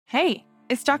Hey,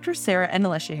 it's Dr. Sarah and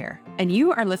Alicia here, and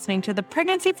you are listening to the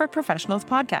Pregnancy for Professionals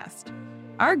podcast.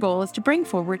 Our goal is to bring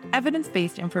forward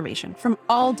evidence-based information from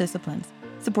all disciplines,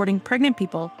 supporting pregnant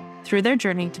people through their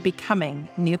journey to becoming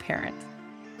new parents.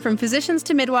 From physicians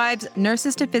to midwives,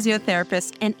 nurses to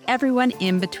physiotherapists, and everyone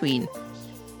in between.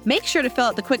 Make sure to fill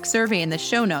out the quick survey in the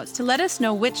show notes to let us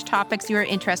know which topics you are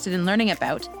interested in learning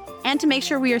about, and to make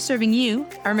sure we are serving you,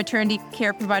 our maternity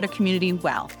care provider community,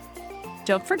 well.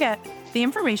 Don't forget, the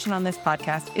information on this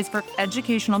podcast is for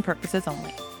educational purposes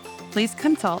only. Please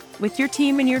consult with your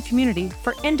team and your community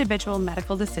for individual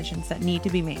medical decisions that need to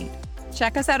be made.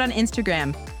 Check us out on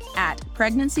Instagram at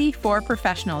Pregnancy for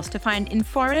Professionals to find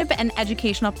informative and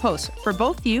educational posts for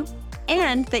both you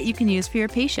and that you can use for your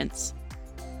patients.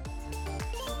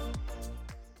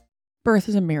 Birth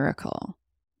is a miracle.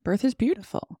 Birth is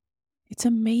beautiful. It's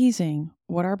amazing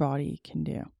what our body can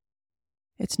do.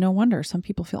 It's no wonder some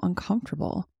people feel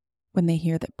uncomfortable when they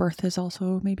hear that birth is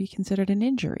also maybe considered an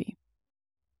injury.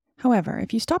 However,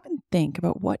 if you stop and think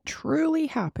about what truly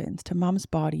happens to mom's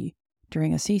body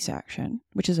during a C-section,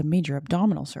 which is a major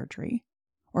abdominal surgery,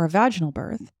 or a vaginal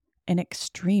birth, an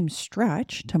extreme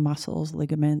stretch to muscles,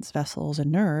 ligaments, vessels,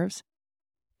 and nerves,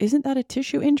 isn't that a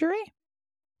tissue injury?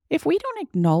 If we don't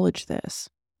acknowledge this,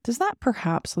 does that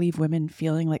perhaps leave women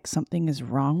feeling like something is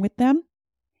wrong with them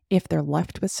if they're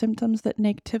left with symptoms that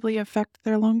negatively affect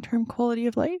their long-term quality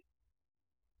of life?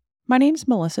 My name's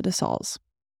Melissa DeSalles.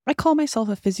 I call myself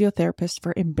a physiotherapist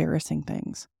for embarrassing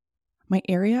things. My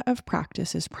area of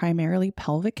practice is primarily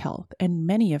pelvic health, and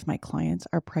many of my clients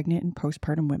are pregnant and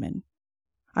postpartum women.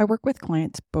 I work with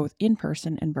clients both in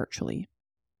person and virtually.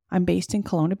 I'm based in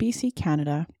Kelowna, BC,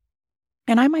 Canada,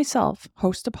 and I myself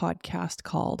host a podcast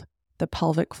called The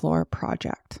Pelvic Floor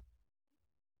Project.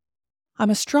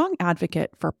 I'm a strong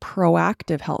advocate for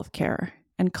proactive healthcare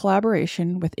and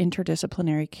collaboration with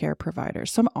interdisciplinary care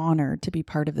providers, so I'm honored to be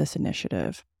part of this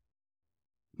initiative.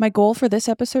 My goal for this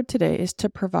episode today is to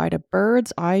provide a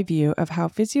bird's eye view of how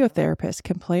physiotherapists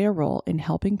can play a role in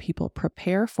helping people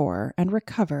prepare for and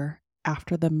recover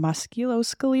after the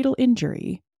musculoskeletal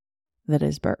injury that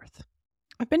is birth.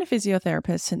 I've been a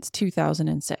physiotherapist since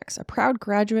 2006, a proud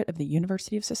graduate of the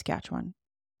University of Saskatchewan.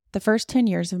 The first 10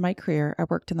 years of my career, I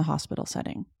worked in the hospital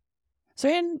setting. So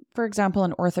in, for example,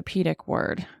 an orthopedic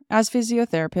ward, as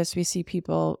physiotherapists, we see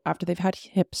people after they've had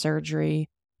hip surgery,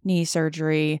 knee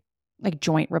surgery, like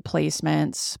joint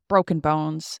replacements, broken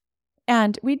bones,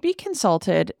 and we'd be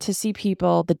consulted to see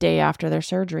people the day after their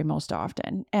surgery most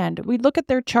often. And we'd look at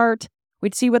their chart,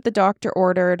 we'd see what the doctor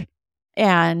ordered,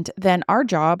 and then our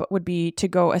job would be to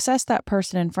go assess that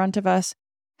person in front of us,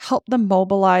 help them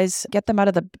mobilize, get them out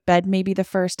of the bed maybe the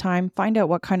first time, find out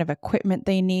what kind of equipment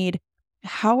they need.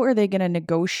 How are they going to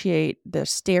negotiate the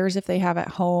stairs if they have at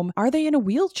home? Are they in a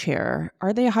wheelchair?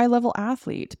 Are they a high-level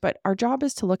athlete? But our job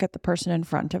is to look at the person in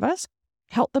front of us,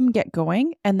 help them get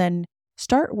going, and then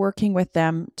start working with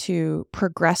them to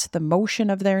progress the motion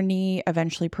of their knee,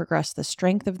 eventually progress the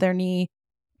strength of their knee,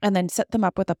 and then set them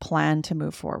up with a plan to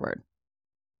move forward.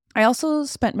 I also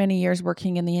spent many years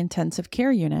working in the intensive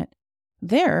care unit.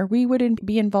 There, we would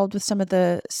be involved with some of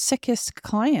the sickest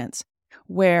clients,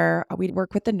 where we'd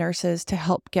work with the nurses to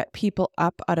help get people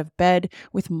up out of bed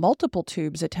with multiple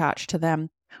tubes attached to them.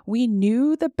 We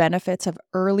knew the benefits of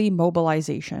early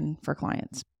mobilization for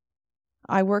clients.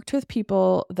 I worked with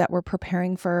people that were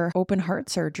preparing for open heart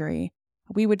surgery.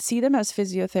 We would see them as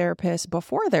physiotherapists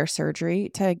before their surgery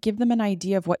to give them an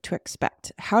idea of what to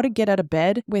expect, how to get out of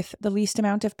bed with the least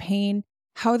amount of pain,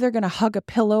 how they're going to hug a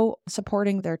pillow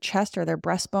supporting their chest or their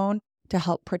breastbone to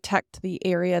help protect the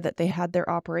area that they had their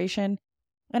operation.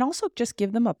 And also just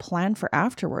give them a plan for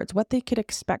afterwards, what they could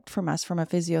expect from us from a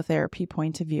physiotherapy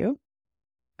point of view.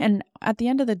 And at the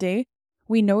end of the day,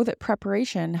 we know that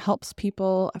preparation helps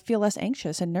people feel less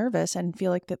anxious and nervous and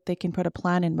feel like that they can put a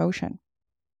plan in motion.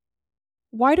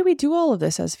 Why do we do all of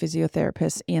this as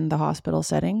physiotherapists in the hospital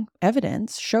setting?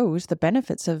 Evidence shows the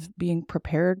benefits of being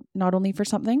prepared not only for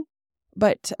something,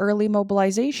 but early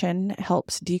mobilization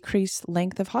helps decrease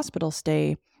length of hospital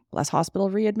stay, less hospital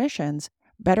readmissions,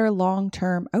 better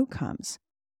long-term outcomes.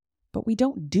 But we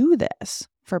don't do this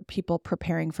for people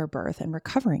preparing for birth and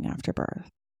recovering after birth.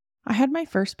 I had my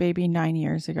first baby 9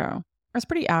 years ago. I was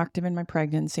pretty active in my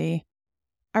pregnancy.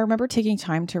 I remember taking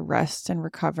time to rest and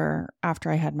recover after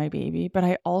I had my baby, but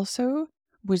I also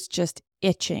was just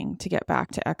itching to get back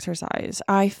to exercise.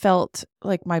 I felt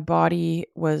like my body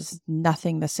was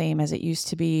nothing the same as it used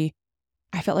to be.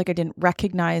 I felt like I didn't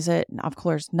recognize it. And of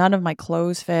course, none of my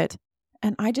clothes fit.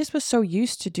 And I just was so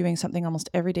used to doing something almost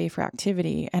every day for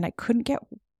activity. And I couldn't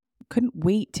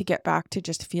wait to get back to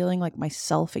just feeling like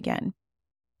myself again.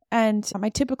 And my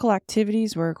typical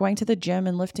activities were going to the gym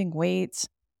and lifting weights,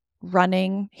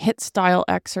 running, HIIT style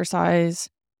exercise,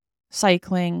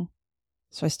 cycling.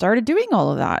 So I started doing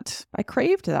all of that. I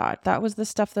craved that. That was the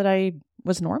stuff that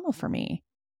was normal for me.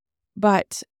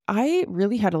 But I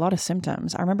really had a lot of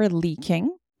symptoms. I remember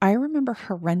leaking. I remember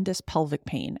horrendous pelvic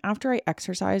pain. After I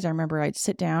exercised, I remember I'd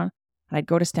sit down and I'd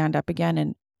go to stand up again,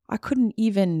 and I couldn't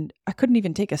even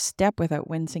take a step without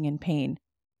wincing in pain.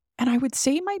 And I would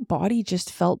say my body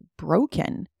just felt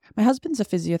broken. My husband's a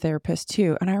physiotherapist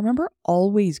too, and I remember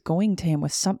always going to him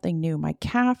with something new. My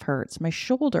calf hurts, my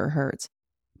shoulder hurts,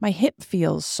 my hip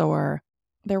feels sore.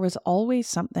 There was always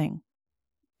something.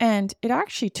 And it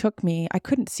actually took me, I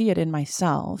couldn't see it in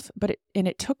myself, but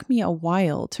it took me a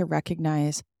while to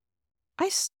recognize I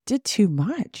did too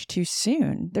much too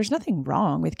soon. There's nothing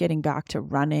wrong with getting back to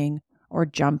running or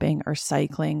jumping or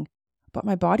cycling, but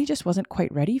my body just wasn't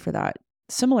quite ready for that.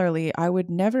 Similarly, I would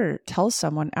never tell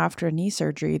someone after a knee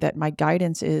surgery that my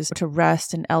guidance is to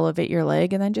rest and elevate your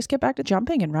leg and then just get back to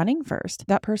jumping and running first.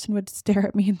 That person would stare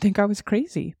at me and think I was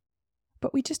crazy.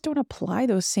 But we just don't apply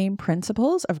those same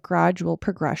principles of gradual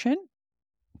progression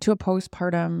to a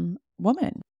postpartum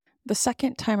woman. The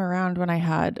second time around when I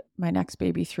had my next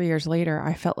baby 3 years later,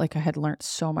 I felt like I had learned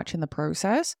so much in the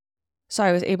process. So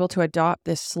I was able to adopt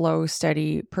this slow,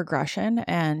 steady progression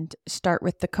and start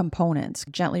with the components,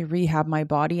 gently rehab my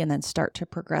body and then start to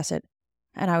progress it.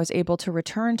 And I was able to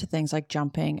return to things like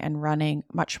jumping and running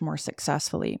much more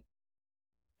successfully.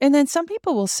 And then some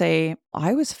people will say,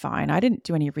 I was fine. I didn't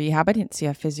do any rehab. I didn't see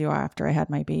a physio after I had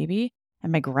my baby.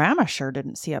 And my grandma sure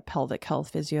didn't see a pelvic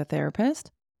health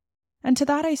physiotherapist. And to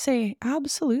that I say,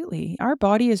 absolutely. Our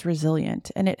body is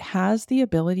resilient and it has the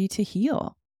ability to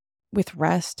heal. With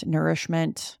rest,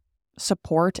 nourishment,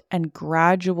 support, and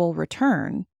gradual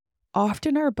return,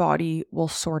 often our body will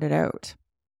sort it out.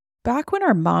 Back when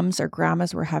our moms or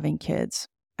grandmas were having kids,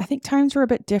 I think times were a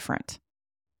bit different.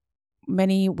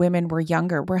 Many women were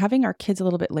younger. We're having our kids a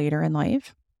little bit later in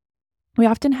life. We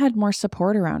often had more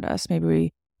support around us. Maybe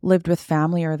we lived with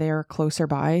family or they were closer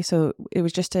by. So it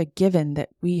was just a given that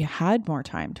we had more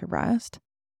time to rest.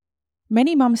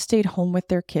 Many moms stayed home with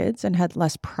their kids and had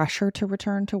less pressure to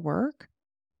return to work.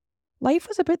 Life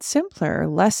was a bit simpler,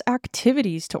 less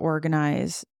activities to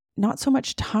organize, not so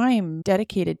much time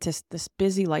dedicated to this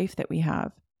busy life that we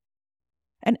have.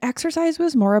 And exercise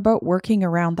was more about working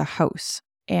around the house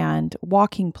and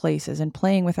walking places and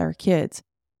playing with our kids,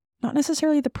 not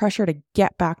necessarily the pressure to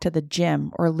get back to the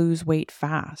gym or lose weight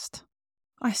fast.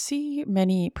 I see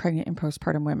many pregnant and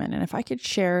postpartum women, and if I could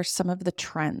share some of the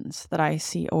trends that I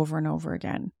see over and over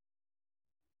again.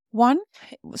 One,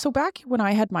 so back when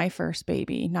I had my first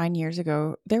baby 9 years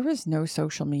ago, there was no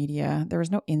social media. There was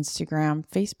no Instagram,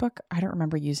 Facebook. I don't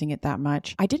remember using it that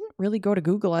much. I didn't really go to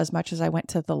Google as much as I went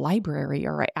to the library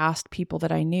or I asked people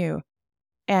that I knew,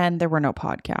 and there were no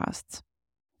podcasts.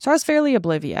 So I was fairly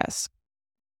oblivious.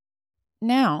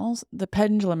 Now, the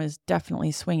pendulum is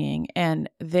definitely swinging, and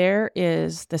there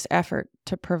is this effort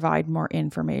to provide more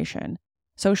information.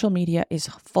 Social media is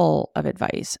full of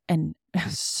advice, and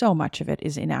so much of it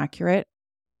is inaccurate.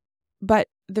 But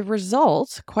the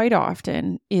result, quite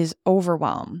often, is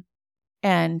overwhelm.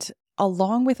 And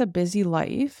along with a busy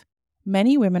life,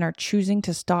 many women are choosing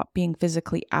to stop being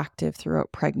physically active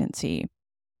throughout pregnancy.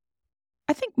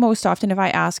 I think most often if I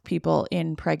ask people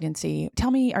in pregnancy,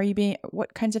 tell me,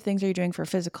 what kinds of things are you doing for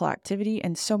physical activity?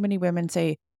 And so many women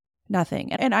say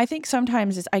nothing. And I think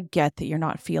sometimes I get that you're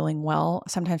not feeling well.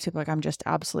 Sometimes people are like, I'm just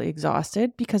absolutely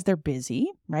exhausted because they're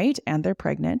busy, right? And they're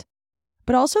pregnant.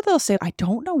 But also they'll say, I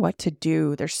don't know what to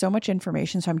do. There's so much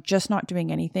information, so I'm just not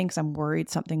doing anything because I'm worried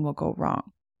something will go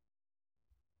wrong.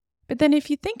 But then if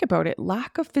you think about it,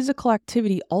 lack of physical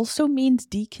activity also means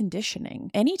deconditioning.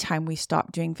 Anytime we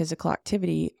stop doing physical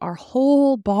activity, our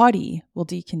whole body will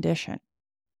decondition.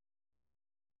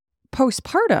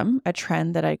 Postpartum, a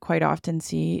trend that I quite often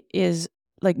see is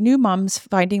like new moms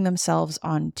finding themselves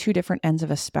on two different ends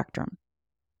of a spectrum.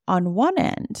 On one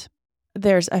end,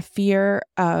 there's a fear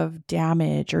of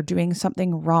damage or doing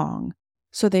something wrong,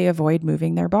 so they avoid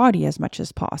moving their body as much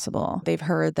as possible. They've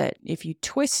heard that if you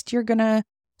twist, you're going to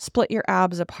split your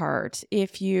abs apart.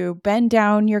 If you bend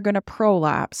down, you're going to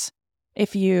prolapse.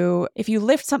 If you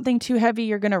lift something too heavy,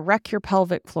 you're going to wreck your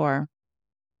pelvic floor.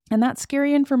 And that's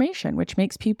scary information, which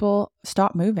makes people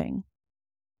stop moving.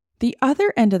 The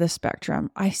other end of the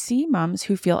spectrum, I see moms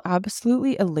who feel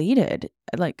absolutely elated,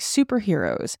 like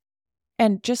superheroes.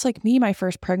 And just like me, my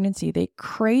first pregnancy, they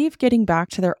crave getting back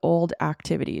to their old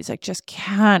activities. Like just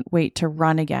can't wait to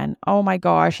run again. Oh my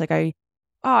gosh,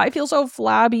 I feel so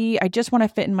flabby. I just want to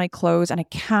fit in my clothes and I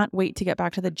can't wait to get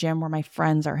back to the gym where my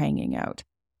friends are hanging out.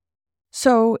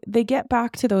 So they get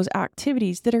back to those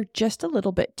activities that are just a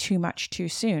little bit too much too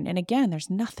soon. And again, there's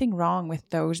nothing wrong with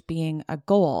those being a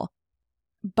goal.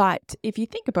 But if you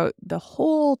think about the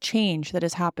whole change that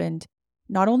has happened,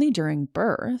 not only during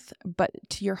birth, but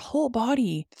to your whole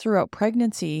body throughout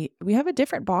pregnancy, we have a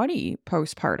different body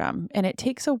postpartum, and it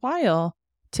takes a while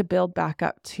to build back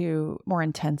up to more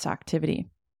intense activity.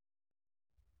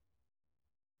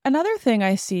 Another thing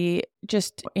I see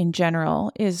just in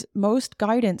general is most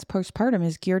guidance postpartum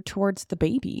is geared towards the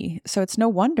baby. So it's no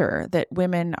wonder that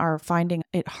women are finding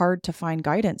it hard to find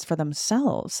guidance for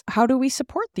themselves. How do we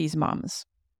support these moms?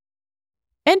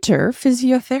 Enter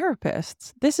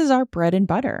physiotherapists. This is our bread and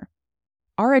butter.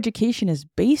 Our education is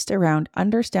based around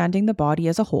understanding the body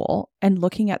as a whole and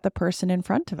looking at the person in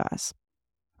front of us.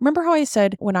 Remember how I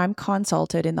said when I'm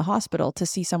consulted in the hospital to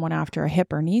see someone after a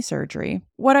hip or knee surgery,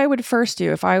 what I would first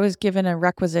do if I was given a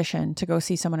requisition to go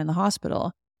see someone in the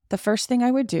hospital, the first thing I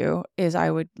would do is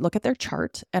I would look at their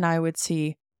chart and I would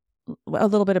see a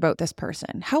little bit about this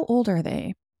person. How old are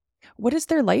they? What does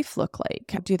their life look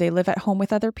like? Do they live at home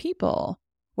with other people?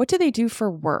 What do they do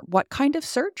for work? What kind of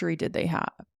surgery did they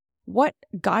have? What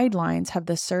guidelines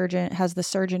has the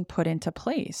surgeon put into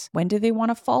place? When do they want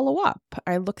to follow up?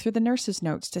 I look through the nurse's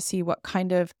notes to see what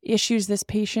kind of issues this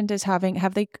patient is having.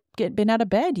 Have they been out of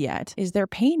bed yet? Is their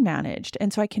pain managed?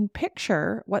 And so I can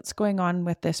picture what's going on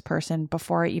with this person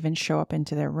before I even show up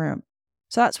into their room.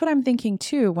 So that's what I'm thinking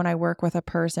too when I work with a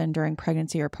person during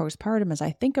pregnancy or postpartum is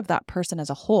I think of that person as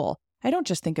a whole. I don't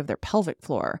just think of their pelvic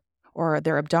floor or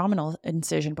their abdominal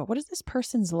incision, but what does this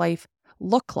person's life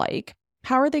look like?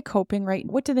 How are they coping, right?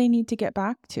 What do they need to get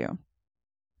back to?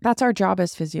 That's our job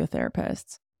as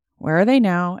physiotherapists. Where are they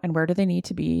now and where do they need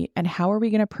to be? And how are we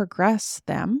going to progress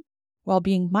them while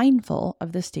being mindful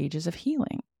of the stages of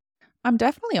healing? I'm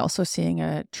definitely also seeing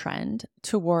a trend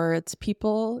towards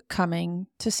people coming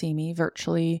to see me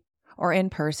virtually or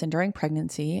in person during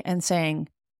pregnancy and saying,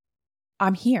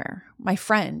 I'm here. My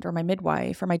friend or my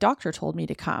midwife or my doctor told me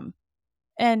to come.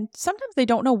 And sometimes they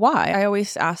don't know why. I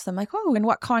always ask them like, oh, in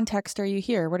what context are you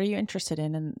here? What are you interested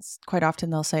in? And quite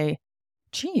often they'll say,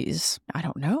 geez, I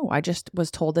don't know. I just was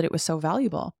told that it was so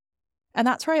valuable. And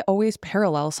that's where I always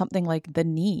parallel something like the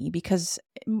knee, because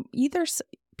either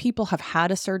people have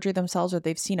had a surgery themselves or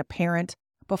they've seen a parent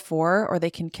before, or they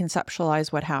can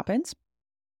conceptualize what happens.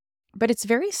 But it's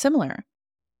very similar.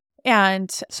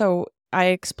 And so I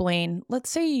explain, let's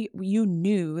say you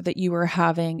knew that you were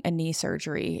having a knee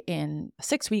surgery in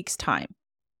 6 weeks' time,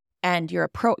 and you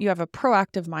have a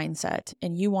proactive mindset,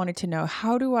 and you wanted to know,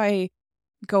 how do I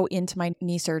go into my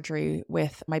knee surgery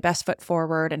with my best foot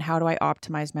forward, and how do I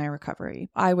optimize my recovery?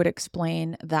 I would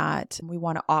explain that we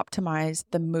want to optimize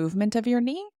the movement of your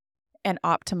knee and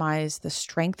optimize the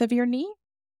strength of your knee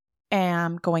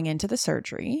going into the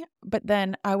surgery, but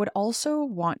then I would also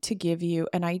want to give you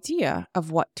an idea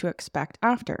of what to expect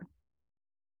after.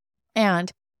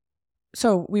 And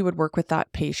so we would work with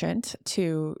that patient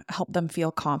to help them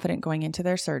feel confident going into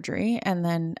their surgery. And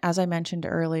then, as I mentioned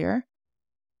earlier,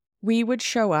 we would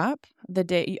show up the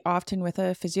day, often with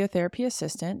a physiotherapy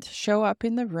assistant, show up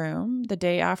in the room the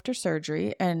day after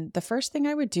surgery. And the first thing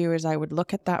I would do is I would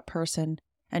look at that person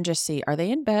and just see, are they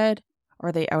in bed or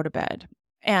are they out of bed?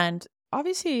 And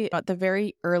obviously, at the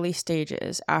very early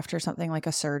stages after something like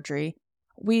a surgery,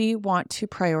 we want to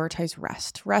prioritize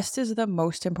rest. Rest is the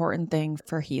most important thing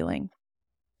for healing.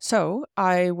 So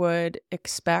I would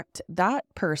expect that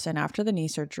person after the knee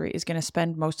surgery is going to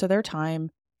spend most of their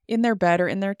time in their bed or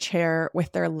in their chair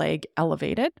with their leg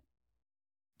elevated.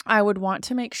 I would want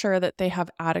to make sure that they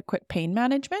have adequate pain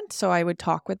management. So I would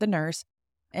talk with the nurse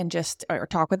and or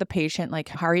talk with the patient, like,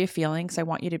 how are you feeling? Because I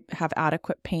want you to have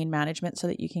adequate pain management so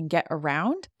that you can get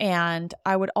around. And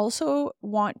I would also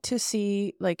want to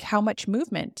see, like, how much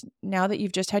movement. Now that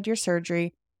you've just had your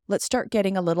surgery, let's start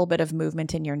getting a little bit of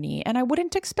movement in your knee. And I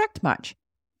wouldn't expect much.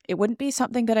 It wouldn't be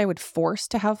something that I would force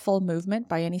to have full movement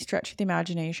by any stretch of the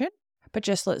imagination, but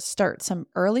just let's start some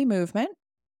early movement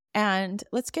and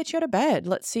let's get you out of bed.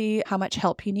 Let's see how much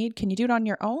help you need. Can you do it on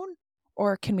your own?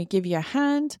 Or can we give you a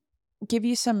hand? Give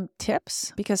you some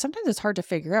tips, because sometimes it's hard to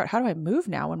figure out, how do I move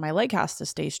now when my leg has to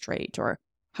stay straight? Or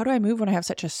how do I move when I have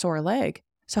such a sore leg?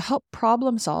 So help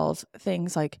problem solve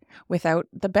things like, without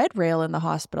the bed rail in the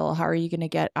hospital, how are you going to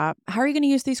get up? How are you going to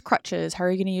use these crutches? How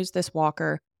are you going to use this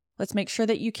walker? Let's make sure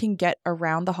that you can get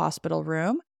around the hospital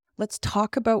room. Let's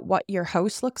talk about what your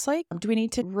house looks like. Do we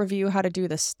need to review how to do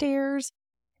the stairs?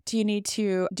 Do you need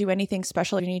to do anything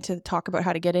special? Do you need to talk about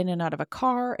how to get in and out of a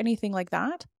car? Anything like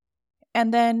that?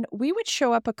 And then we would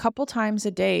show up a couple times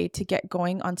a day to get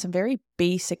going on some very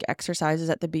basic exercises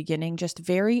at the beginning, just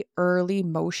very early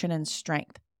motion and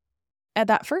strength. And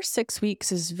that first 6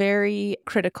 weeks is very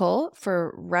critical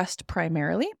for rest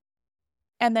primarily.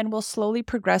 And then we'll slowly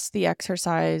progress the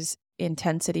exercise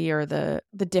intensity or the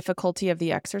difficulty of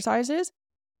the exercises.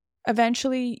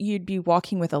 Eventually, you'd be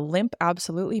walking with a limp,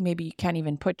 absolutely. Maybe you can't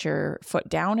even put your foot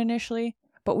down initially,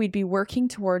 but we'd be working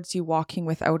towards you walking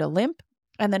without a limp.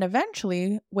 And then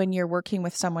eventually, when you're working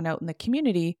with someone out in the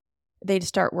community, they'd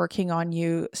start working on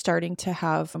you starting to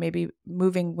have maybe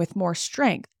moving with more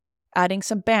strength, adding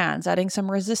some bands, adding some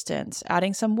resistance,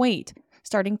 adding some weight,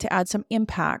 starting to add some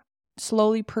impact,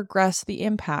 slowly progress the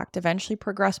impact, eventually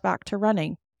progress back to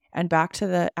running and back to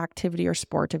the activity or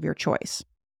sport of your choice.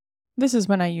 This is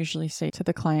when I usually say to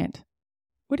the client,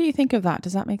 what do you think of that?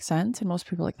 Does that make sense? And most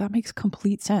people are like, that makes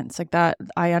complete sense. Like that,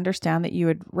 I understand that you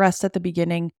would rest at the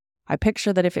beginning. I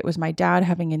picture that if it was my dad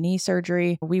having a knee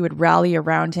surgery, we would rally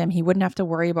around him. He wouldn't have to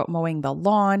worry about mowing the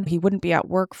lawn. He wouldn't be at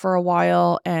work for a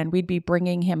while, and we'd be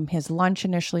bringing him his lunch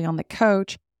initially on the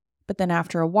couch. But then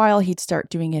after a while, he'd start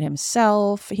doing it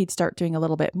himself. He'd start doing a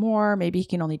little bit more. Maybe he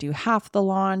can only do half the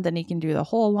lawn, then he can do the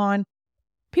whole lawn.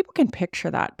 People can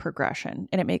picture that progression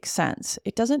and it makes sense.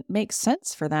 It doesn't make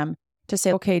sense for them to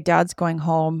say, okay, dad's going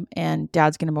home and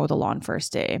dad's going to mow the lawn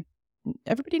first day.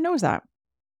 Everybody knows that.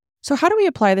 So how do we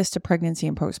apply this to pregnancy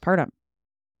and postpartum?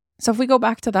 So if we go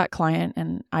back to that client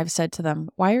and I've said to them,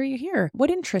 why are you here? What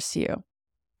interests you?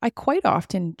 I quite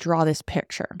often draw this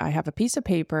picture. I have a piece of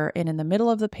paper and in the middle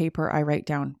of the paper, I write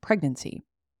down pregnancy.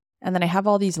 And then I have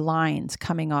all these lines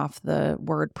coming off the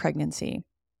word pregnancy.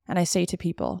 And I say to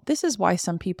people, this is why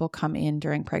some people come in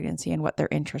during pregnancy and what they're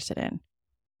interested in.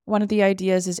 One of the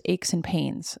ideas is aches and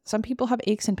pains. Some people have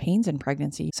aches and pains in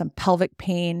pregnancy, some pelvic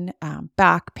pain,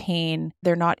 back pain.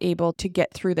 They're not able to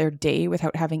get through their day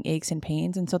without having aches and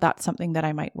pains. And so that's something that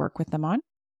I might work with them on.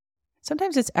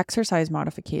 Sometimes it's exercise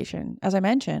modification. As I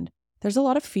mentioned, there's a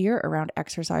lot of fear around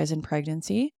exercise in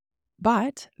pregnancy.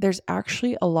 But there's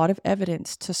actually a lot of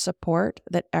evidence to support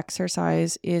that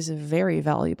exercise is very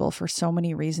valuable for so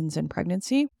many reasons in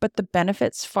pregnancy, but the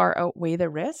benefits far outweigh the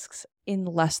risks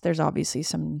unless there's obviously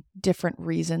some different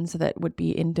reasons that would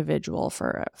be individual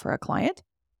for a client.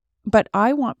 But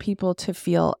I want people to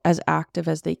feel as active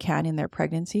as they can in their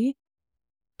pregnancy,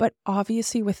 but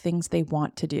obviously with things they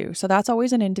want to do. So that's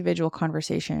always an individual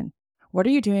conversation. What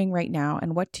are you doing right now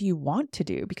and what do you want to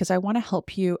do? Because I want to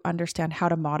help you understand how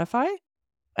to modify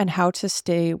and how to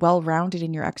stay well-rounded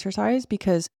in your exercise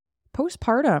because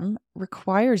postpartum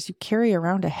requires you carry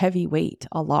around a heavy weight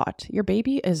a lot. Your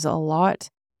baby is a lot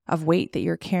of weight that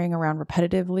you're carrying around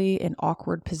repetitively in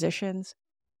awkward positions.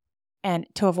 And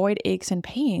to avoid aches and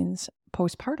pains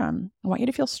postpartum, I want you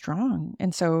to feel strong.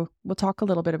 And so we'll talk a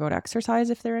little bit about exercise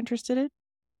if they're interested in.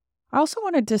 I also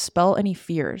want to dispel any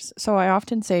fears. So I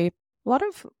often say, a lot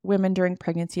of women during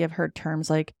pregnancy have heard terms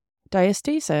like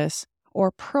diastasis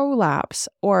or prolapse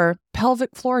or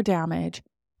pelvic floor damage.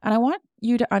 And I want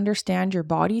you to understand your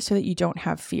body so that you don't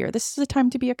have fear. This is a time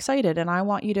to be excited. And I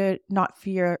want you to not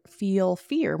feel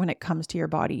fear when it comes to your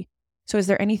body. So is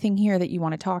there anything here that you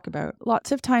want to talk about?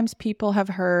 Lots of times people have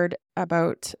heard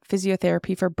about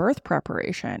physiotherapy for birth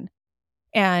preparation.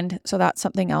 And so that's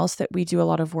something else that we do a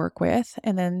lot of work with.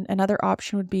 And then another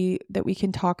option would be that we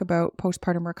can talk about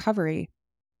postpartum recovery.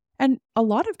 And a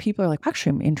lot of people are like,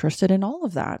 actually, I'm interested in all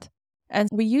of that. And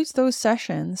we use those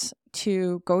sessions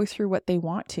to go through what they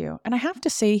want to. And I have to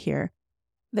say here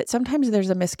that sometimes there's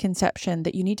a misconception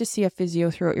that you need to see a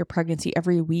physio throughout your pregnancy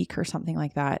every week or something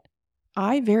like that.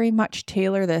 I very much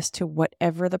tailor this to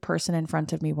whatever the person in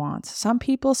front of me wants. Some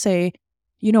people say,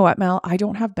 you know what, Mel, I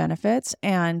don't have benefits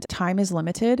and time is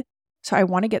limited. So I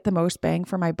want to get the most bang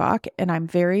for my buck. And I'm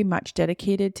very much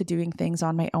dedicated to doing things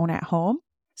on my own at home.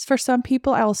 So for some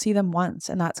people, I'll see them once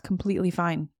and that's completely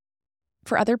fine.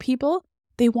 For other people,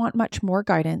 they want much more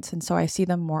guidance. And so I see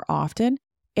them more often.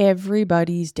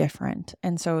 Everybody's different.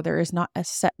 And so there is not a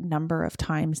set number of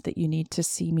times that you need to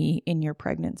see me in your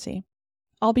pregnancy.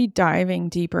 I'll be diving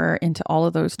deeper into all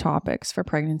of those topics for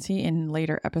pregnancy in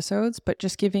later episodes, but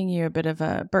just giving you a bit of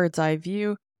a bird's eye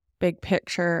view, big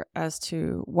picture as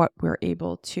to what we're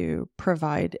able to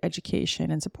provide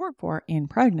education and support for in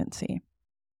pregnancy.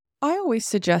 I always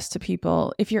suggest to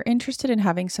people, if you're interested in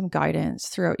having some guidance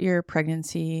throughout your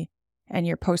pregnancy and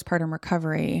your postpartum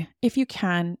recovery, if you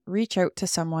can, reach out to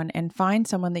someone and find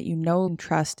someone that you know and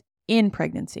trust in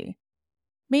pregnancy.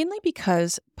 Mainly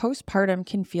because postpartum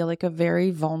can feel like a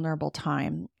very vulnerable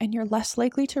time and you're less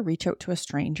likely to reach out to a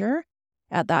stranger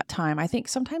at that time. I think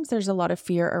sometimes there's a lot of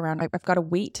fear around, I've got to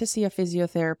wait to see a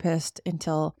physiotherapist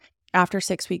until after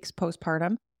 6 weeks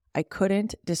postpartum. I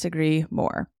couldn't disagree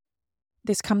more.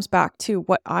 this comes back to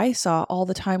what I saw all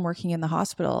the time working in the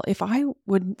hospital. If I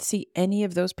wouldn't see any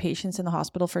of those patients in the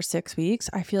hospital for 6 weeks,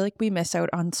 I feel like we miss out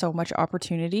on so much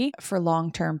opportunity for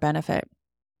long-term benefit.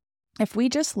 If we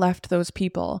just left those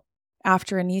people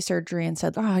after a knee surgery and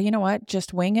said, oh, you know what,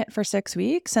 just wing it for 6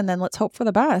 weeks and then let's hope for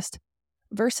the best,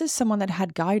 versus someone that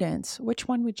had guidance, which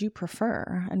one would you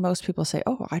prefer? And most people say,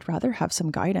 oh, I'd rather have some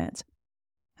guidance.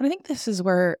 And I think this is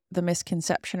where the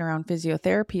misconception around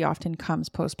physiotherapy often comes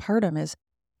postpartum is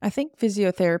I think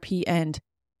physiotherapy and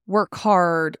work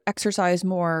hard, exercise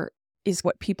more is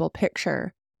what people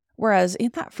picture. Whereas in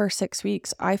that first 6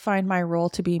 weeks, I find my role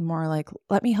to be more like,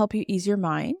 let me help you ease your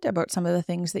mind about some of the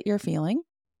things that you're feeling.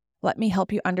 Let me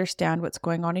help you understand what's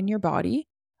going on in your body.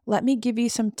 Let me give you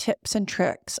some tips and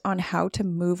tricks on how to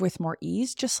move with more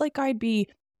ease, just like I'd be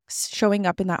showing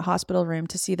up in that hospital room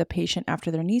to see the patient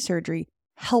after their knee surgery,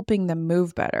 helping them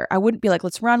move better. I wouldn't be like,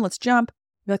 let's run, let's jump.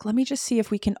 I'd be like, let me just see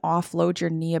if we can offload your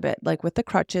knee a bit, like with the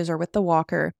crutches or with the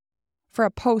walker. For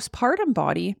a postpartum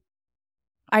body,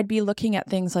 I'd be looking at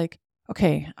things like,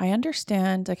 okay, I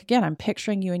understand, like again, I'm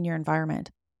picturing you in your environment.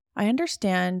 I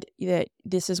understand that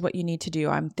this is what you need to do.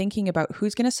 I'm thinking about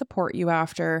who's going to support you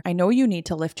after. I know you need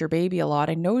to lift your baby a lot.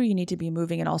 I know you need to be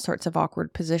moving in all sorts of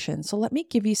awkward positions. So let me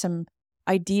give you some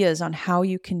ideas on how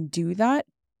you can do that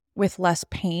with less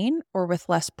pain or with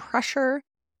less pressure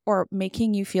or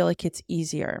making you feel like it's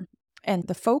easier. And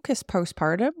the focus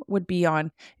postpartum would be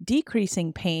on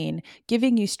decreasing pain,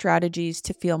 giving you strategies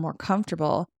to feel more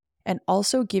comfortable, and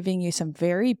also giving you some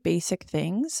very basic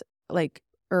things like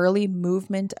early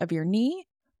movement of your knee,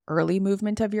 early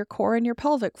movement of your core and your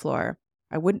pelvic floor.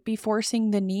 I wouldn't be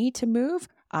forcing the knee to move.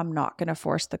 I'm not going to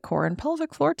force the core and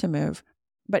pelvic floor to move.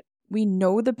 But we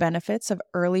know the benefits of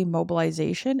early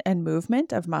mobilization and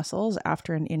movement of muscles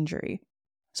after an injury.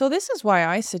 So this is why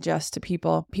I suggest to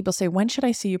people say, when should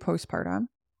I see you postpartum?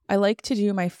 I like to do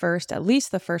at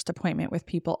least the first appointment with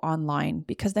people online,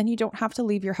 because then you don't have to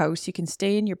leave your house. You can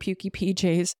stay in your pukey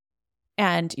PJs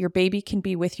and your baby can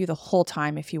be with you the whole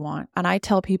time if you want. And I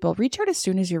tell people, reach out as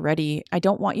soon as you're ready. I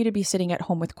don't want you to be sitting at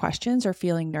home with questions or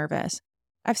feeling nervous.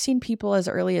 I've seen people as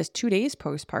early as 2 days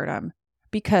postpartum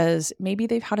because maybe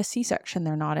they've had a C-section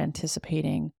they're not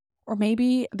anticipating. Or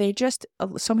maybe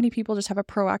so many people just have a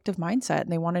proactive mindset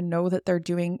and they want to know that they're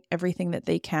doing everything that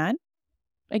they can.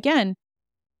 Again,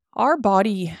 our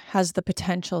body has the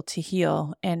potential to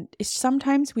heal, and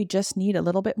sometimes we just need a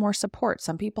little bit more support.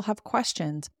 Some people have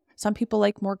questions. Some people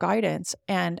like more guidance.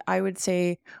 And I would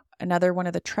say another one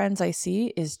of the trends I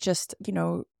see is just,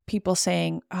 people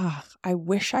saying, I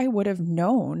wish I would have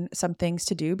known some things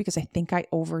to do because I think I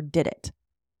overdid it.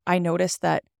 I noticed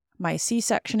that my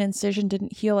C-section incision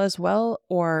didn't heal as well,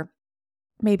 or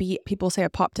maybe people say I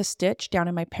popped a stitch down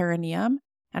in my perineum,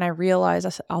 and I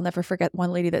realized, I'll never forget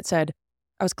one lady that said,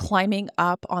 I was climbing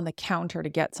up on the counter to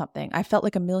get something. I felt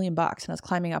like $1 million and I was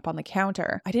climbing up on the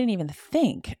counter. I didn't even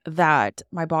think that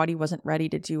my body wasn't ready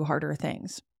to do harder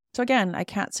things. So again, I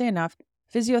can't say enough.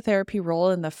 Physiotherapy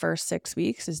role in the first 6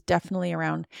 weeks is definitely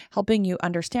around helping you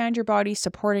understand your body,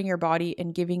 supporting your body,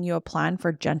 and giving you a plan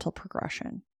for gentle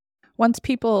progression. Once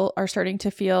people are starting to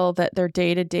feel that their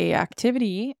day-to-day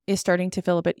activity is starting to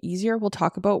feel a bit easier, we'll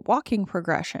talk about walking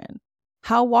progression,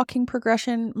 how walking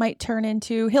progression might turn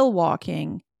into hill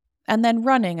walking, and then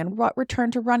running, and what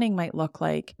return to running might look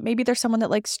like. Maybe there's someone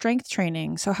that likes strength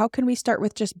training. So how can we start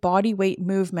with just body weight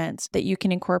movements that you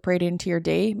can incorporate into your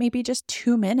day? Maybe just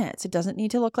 2 minutes. It doesn't need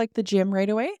to look like the gym right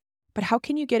away, but how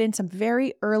can you get in some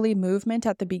very early movement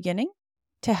at the beginning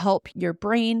to help your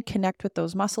brain connect with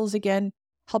those muscles again,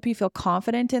 help you feel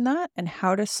confident in that, and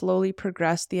how to slowly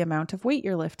progress the amount of weight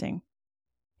you're lifting.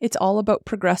 It's all about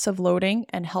progressive loading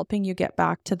and helping you get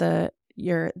back to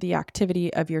the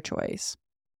activity of your choice.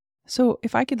 So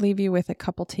if I could leave you with a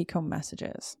couple take-home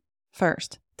messages.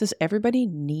 First, does everybody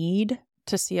need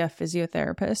to see a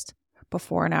physiotherapist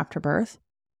before and after birth?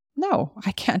 No,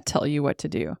 I can't tell you what to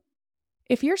do.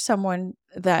 If you're someone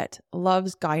that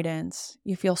loves guidance,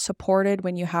 you feel supported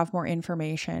when you have more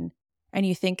information, and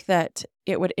you think that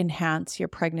it would enhance your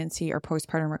pregnancy or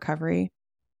postpartum recovery,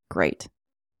 great.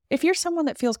 If you're someone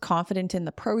that feels confident in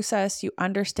the process, you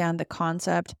understand the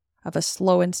concept of a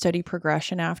slow and steady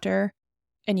progression after,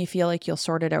 and you feel like you'll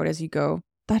sort it out as you go,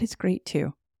 that is great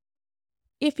too.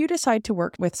 If you decide to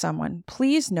work with someone,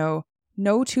 please know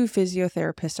no two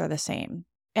physiotherapists are the same,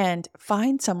 and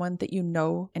find someone that you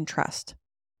know and trust.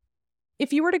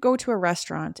 If you were to go to a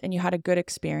restaurant and you had a good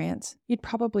experience, you'd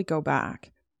probably go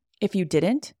back. If you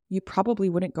didn't, you probably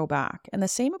wouldn't go back. And the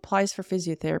same applies for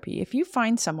physiotherapy. If you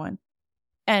find someone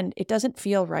and it doesn't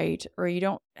feel right, or you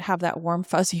don't have that warm,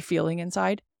 fuzzy feeling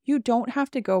inside, you don't have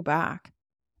to go back.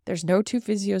 There's no two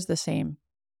physios the same.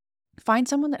 Find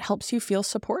someone that helps you feel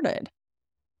supported.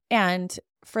 And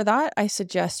for that, I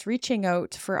suggest reaching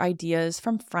out for ideas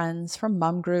from friends, from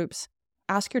mom groups.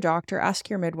 Ask your doctor, ask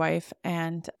your midwife,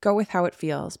 and go with how it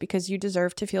feels, because you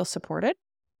deserve to feel supported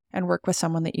and work with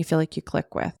someone that you feel like you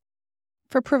click with.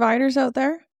 For providers out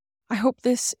there, I hope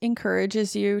this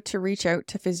encourages you to reach out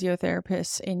to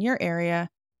physiotherapists in your area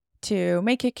to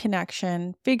make a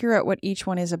connection, figure out what each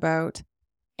one is about,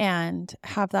 and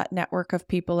have that network of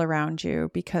people around you,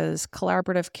 because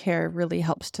collaborative care really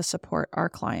helps to support our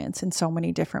clients in so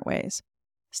many different ways.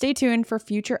 Stay tuned for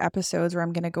future episodes where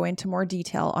I'm going to go into more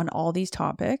detail on all these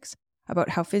topics about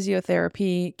how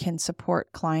physiotherapy can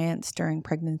support clients during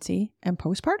pregnancy and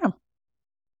postpartum.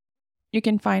 You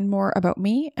can find more about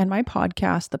me and my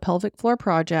podcast, The Pelvic Floor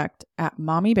Project, at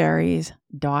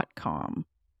mommyberries.com.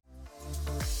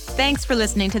 Thanks for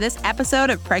listening to this episode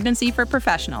of Pregnancy for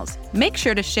Professionals. Make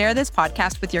sure to share this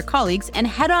podcast with your colleagues and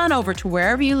head on over to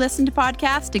wherever you listen to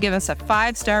podcasts to give us a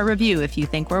 5-star review if you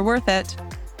think we're worth it.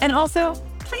 And also,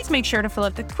 please make sure to fill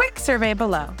out the quick survey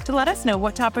below to let us know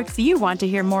what topics you want to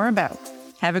hear more about.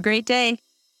 Have a great day.